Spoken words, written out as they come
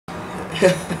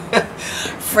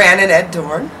Fran and Ed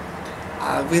Dorn.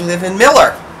 We live in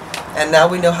Mueller, and now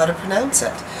we know how to pronounce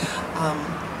it.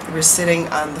 We're sitting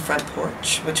on the front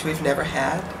porch, which we've never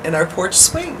had, and our porch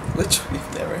swing, which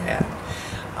we've never had.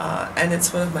 And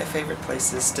it's one of my favorite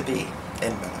places to be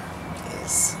in Mueller,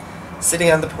 is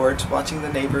sitting on the porch, watching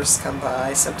the neighbors come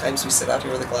by. Sometimes we sit out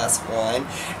here with a glass of wine,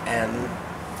 and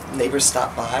neighbors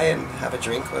stop by and have a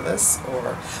drink with us.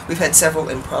 Or we've had several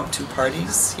impromptu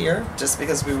parties here, just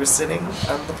because we were sitting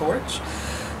on the porch.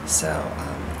 So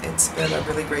it's been a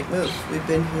really great move. We've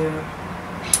been here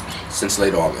since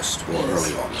late August, or yes.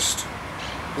 Early August.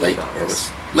 Late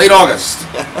August. Late August.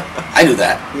 I knew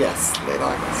that. Yes, late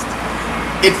August.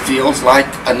 It feels like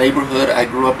a neighborhood I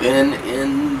grew up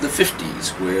in the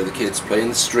 50s, where the kids play in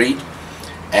the street,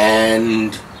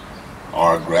 and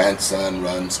our grandson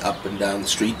runs up and down the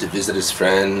street to visit his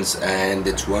friends, and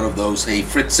it's one of those, hey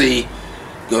Fritzy,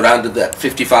 go down to that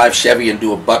 55 Chevy and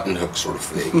do a button hook sort of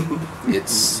thing.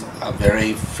 It's a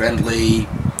very friendly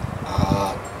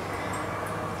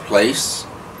place,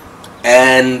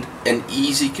 and an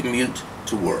easy commute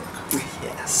to work.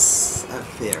 Yes, a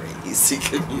very easy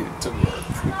commute to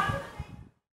work.